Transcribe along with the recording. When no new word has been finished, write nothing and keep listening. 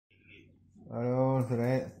Hello,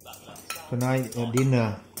 tonight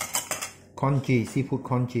dinner, congee, seafood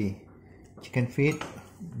congee, chicken feet,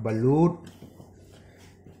 balut,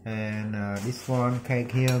 and this one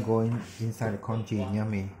cake here going inside the congee,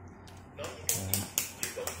 yummy.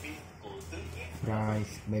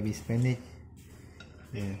 Rice, baby spinach.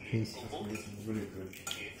 Yeah, please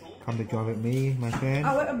come to join with me, my friend.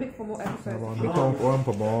 I'll wait a bit for more episodes. Mình không có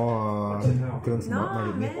phở bò cơm smart mà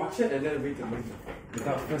được biết.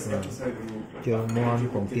 Chờ món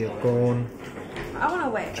ของเตี๋ยวโกน I wanna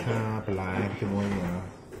wait. ชาปลาជាមួយ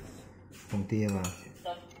ของเตี๋ยว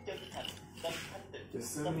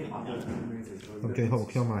ผมជួយហូប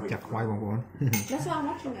ខ្ញុំមកចាក់ខ្វាយបងប្អូន That's why I'm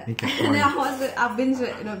watching it. នេះចាក់ខ្វាយ Now I'll binge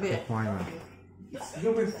it in a ចា bit. ក់ខ្វាយមកខ្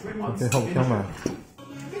ញុំជួយហូបខ្ញុំមក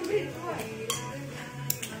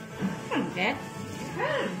Dad.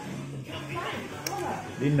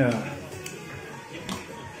 Dinner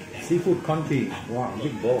seafood congee. Wow,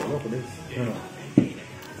 big bowl. Look at this.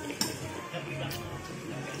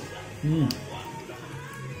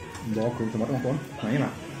 Bò cùng tomato không? Này mà.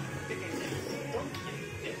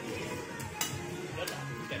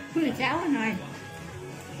 Cái này cháo này.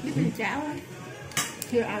 Cái này cháo á.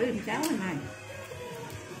 Chưa ở điểm cháo này.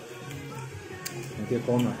 Thằng kia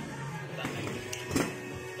con rồi.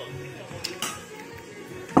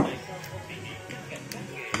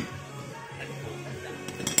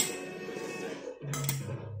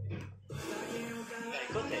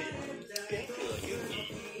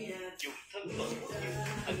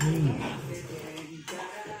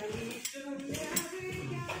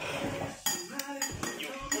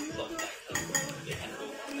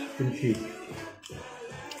 Kimchi.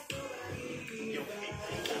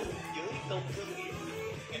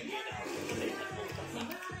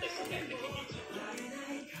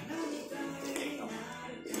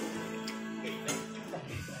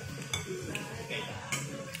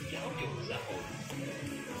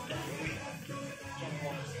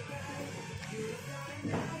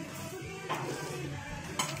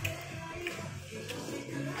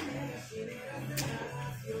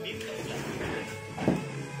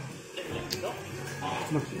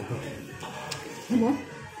 Không muốn.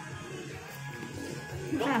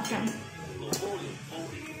 Nó là sẵn.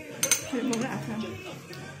 Thì muốn là sẵn.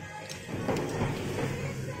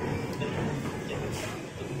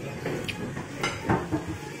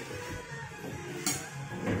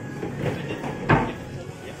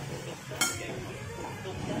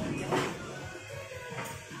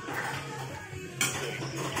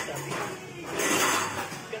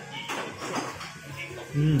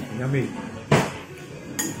 Yummy.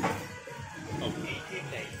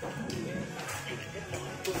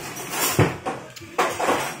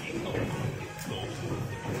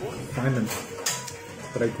 Simon,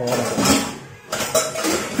 but I call it.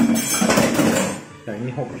 Tại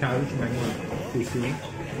như hộp cháo chứ anh mà xí xí.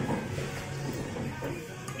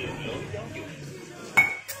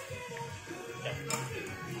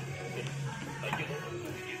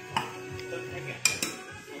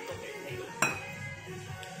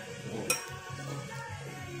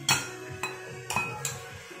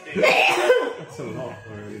 That's a lot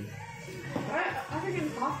already. I think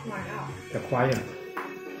I'm off mine out. Chặt khoai à?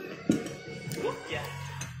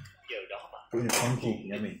 Put your congee,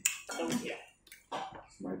 yummy.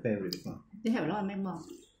 My favorite one. Đi theo lo men bò.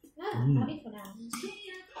 Nó ít vào nào.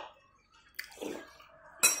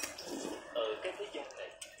 Cái thế gian này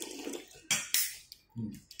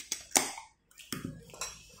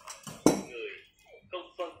người không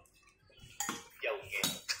phân giàu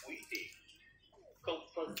nghèo quý tiền, không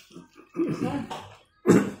phân già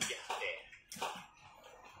trẻ,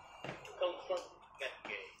 không phân ngành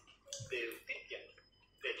nghề đều tiếp nhận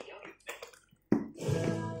nền giáo dục này.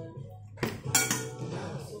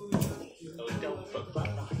 Ở trong Phật pháp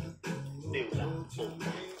nói đều là Bồ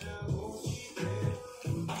Tát.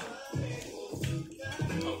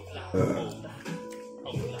 Ông là Bồ Tát,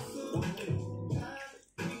 ông là Bồ Tát,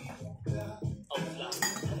 ông là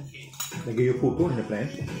Thánh Hiền. They give you food too in the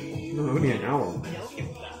place? No, only an hour. Giáo dục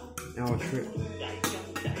là Hour trip. đại nhân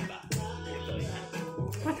đại bạc của lợi hạnh.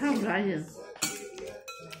 Có thơm lại gì?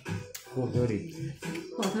 4:30.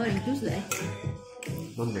 Còn thôi em chút dễ.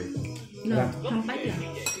 Monday. Được, không bách được.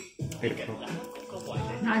 8 o'clock.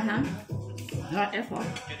 2 tháng. Rồi F4.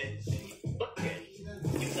 Cho nên bất kể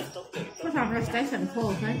chúng ta sống đời Có thằng ra station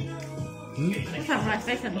khô thế. Có thằng ra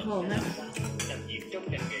station khô thế. làm việc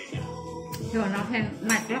trong ngành nghề nào Rồi nó thêm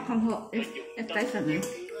mạch nó không hộ station này.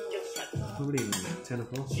 chân thành Probably 10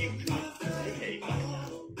 o'clock. yêu thương thế hệ mai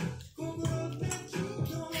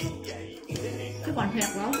sau, dạy thế hệ Chứ còn thiệt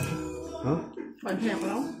lắm. Hả? Còn thiệt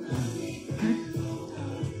lắm.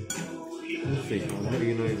 We'll see. I'll let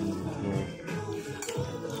you know more.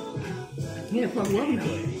 Nghĩa là khoa quốc nữa.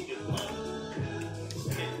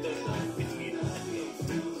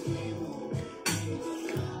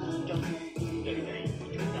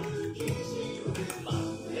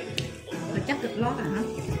 Nó chắc cực lót à hả?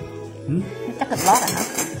 Nó chắc cực lót à hả?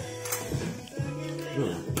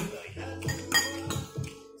 Really?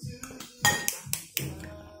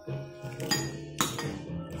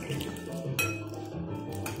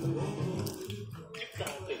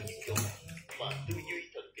 tư duy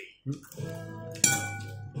thần kỳ.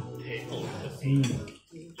 Thể hội thần kỳ.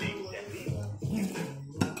 Liền sẽ biết.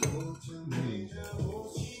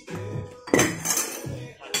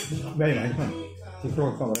 Very nice one. You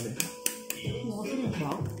throw it already. Mua cái này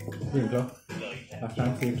bỏ. Really good. Last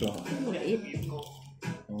time see it. Mua lại ít.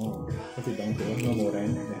 Oh, có thịt đóng cửa nó màu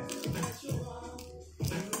đen này.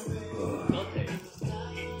 Có thể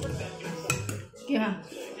hiện tất cả chúng sanh Kìa hả?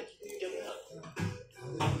 chân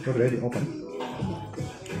thật. Có ready open.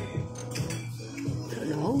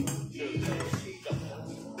 Đổ.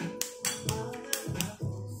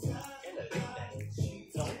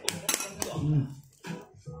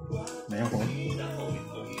 Này không?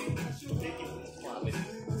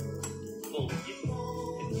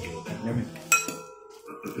 Yummy.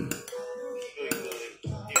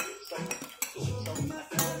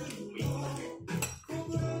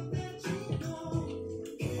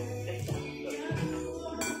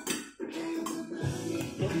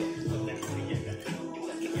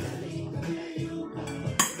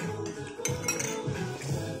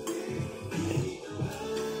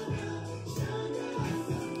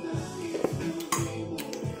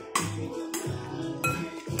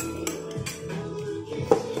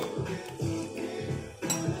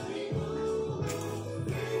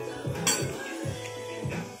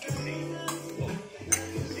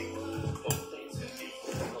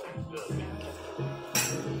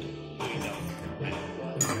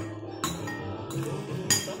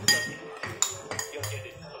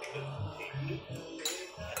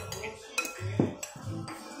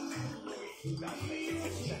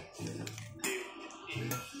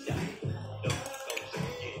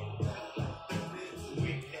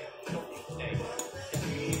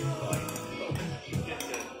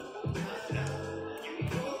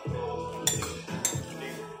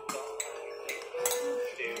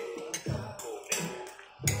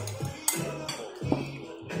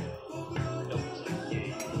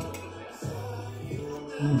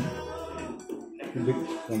 Big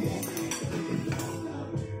one more.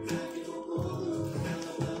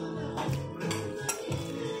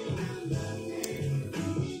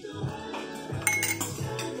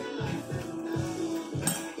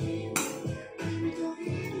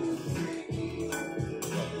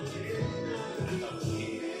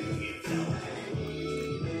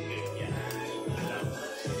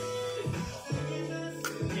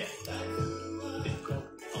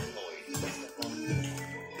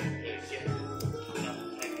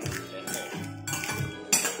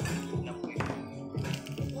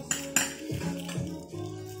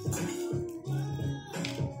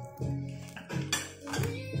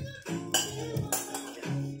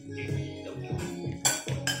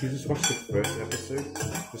 You just watch the first episode,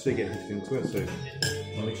 just so you get into it. So,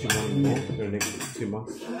 unless you want more for the next 2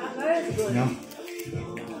 months. I know it's good. Nhâm.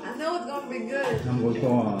 I know it's gonna be good. Năm vừa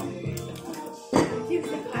có Keep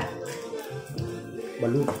the cut. bà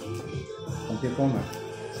luôn. Còn kia con mà.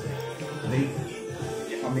 Đi.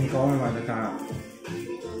 Còn mình có mà người ta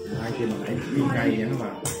ai kia mà nãy đi ngay vậy mà.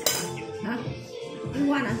 Hả? Đi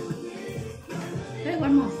qua nè. Thế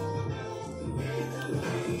quanh một.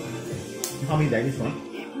 How many days this one?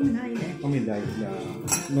 Mình hay vậy. How many days?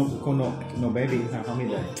 No baby inside. How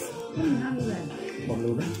many days? Mình hay vậy. Một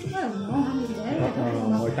luôn đó. Nó là ngon hơn gì đấy.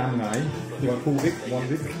 Mỗi trăm ngày. You are 2 weeks, 1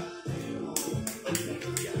 week.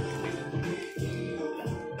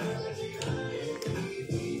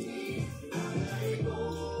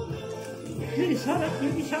 Maybe salt,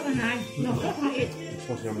 maybe salt and I. No, salt and it.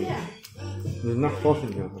 Sauce yummy. Yeah. There's enough sauce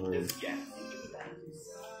in here already.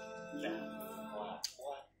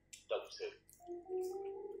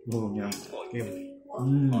 Ngon nha. Give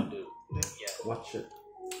watch it.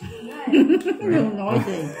 Đừng nói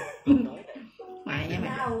gì. Mày nha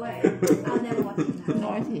mày. No way. I'll never watch it now.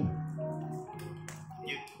 Nói gì.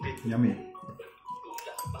 Yummy.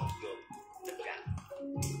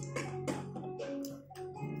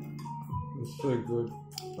 It's so good.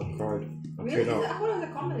 I cried. I Really? teared I out. thought it was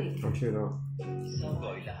a comedy. I teared out. Sao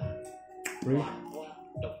gọi là Really?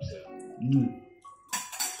 động sự.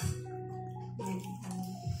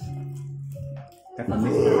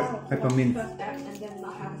 Peppermint. Peppermint. First act and then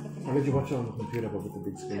not have a second I'll act. let you watch it on the computer but with the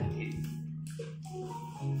big screen.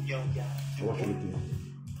 I watch it with you.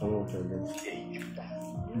 I will watch it again. Vậy chúng ta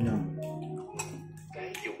Nhầm.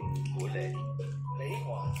 cái dụng của lễ lấy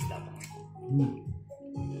hòa làm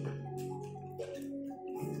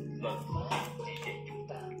Phật pháp chỉ dạy chúng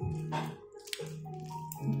ta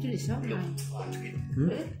Chứ đi sót này. hòa quyện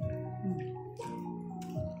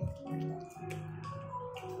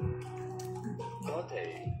có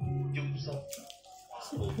thể chung sống hòa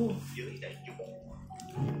một với đại chúng.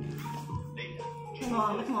 Đây là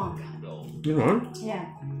Ngon, rất ngon. cao độ You know? Dạ,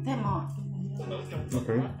 thế ngon. ở trong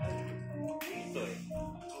Okay. trí tuệ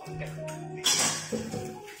của các vị.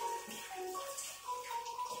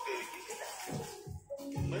 Người như thế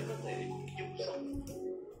nào mới có thể chung sống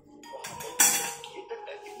hòa một với tất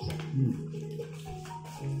cả chúng sanh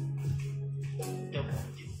trong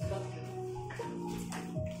chính pháp luân.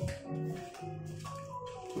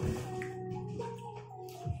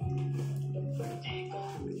 Chỉ có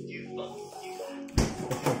chư Phật như ta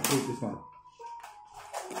Let's fruit this one.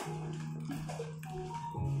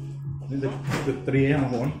 Ini the tria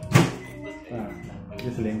yang mohon.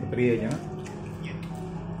 Dia seling tria je.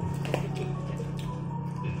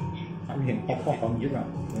 Anh hiện pop không dữ là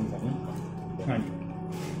đơn giản này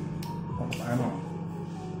không phải mà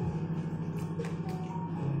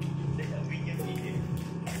đây là nguyên nhân gì vậy?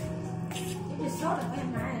 Đi sót là cái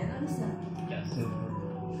này là nó sợ. Là sự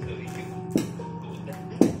khởi dụng của đất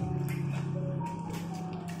nước viên mãn.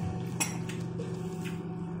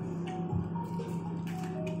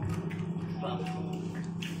 Pháp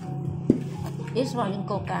Ít vào những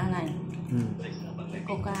coca này. tại sao bạn lại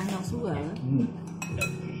Coca nhau sugar. đậm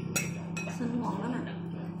khi Xinh ngon lắm nè.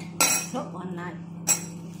 Sót vào này.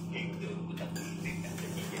 hiện tượng của tập viên mãn là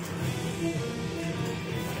gì vậy?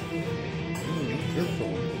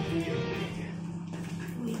 Beautiful.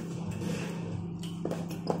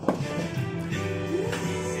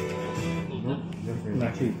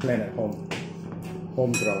 là chỉ plan at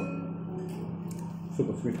home grown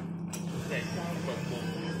super sweet. Tại sao Phật Bồ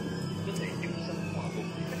Tát có thể chung sống hòa cùng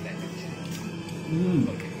với tất cả chúng sinh?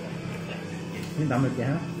 Bởi vì là sự Ini đâm được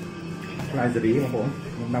giá lại gì mà bốn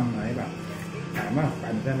một năm này bạn thảm á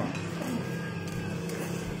bạn xem mà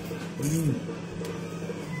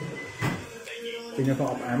thì nó có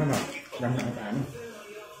ọc ám mà đâm ọc ám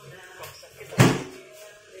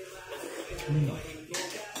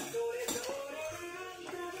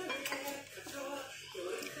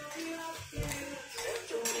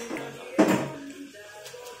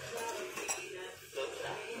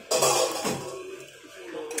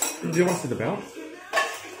Do you want to see the belt?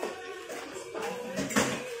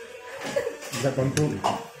 ra con fruit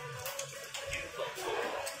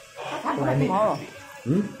Lại đi. Ngon rồi.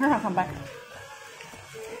 Hmm? Nó là không bạch.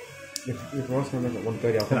 If Ross comes at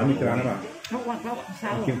 1:30, I'll thế nào come như back. thế nào đó bạn Nó quan trọng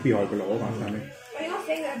sao rồi. kiếm phi hỏi của lỗ bạn sao này Are you not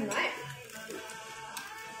staying there tonight?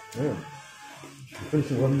 Yeah. I'm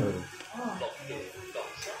finishing one though.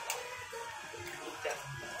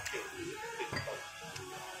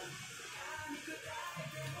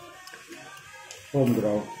 home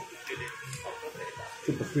grown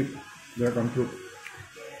super sweet dragon fruit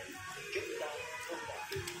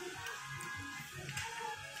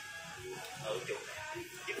ở chỗ này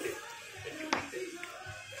nhất định là chú biết đi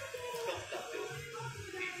không làm được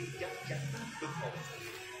thì chắc chắn luân hồi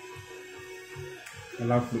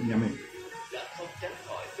allow fruit nhắm mình đã không tránh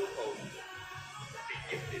khỏi luân hồi thì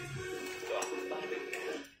nhất định đoạn ba đường ngã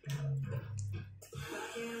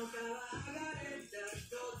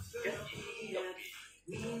cách gì đồng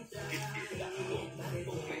kỳ kinh địa đạo Bồ Tát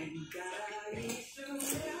Bồ Nguyện và biết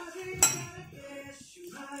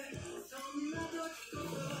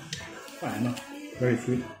phải mà very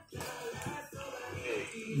sweet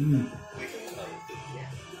người quyết ở tự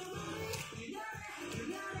giác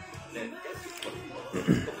nên các sự vật không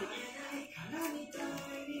có gì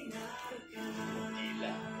chỉ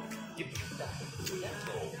là giúp chúng ta giác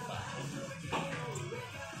ngộ mà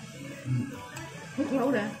Hút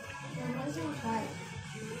lâu rồi.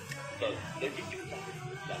 vâng đối với chúng ta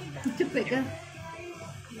là Chút việc á.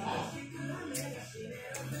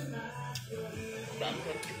 bản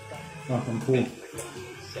thân chúng ta không cool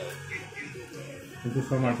sợ duyên duyên Thank you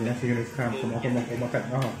so much. Next, you're going to come. Come on, come on,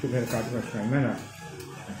 come on. Chúc mừng các bạn. Chúc mừng các bạn.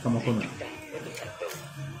 Chúc mừng các bạn.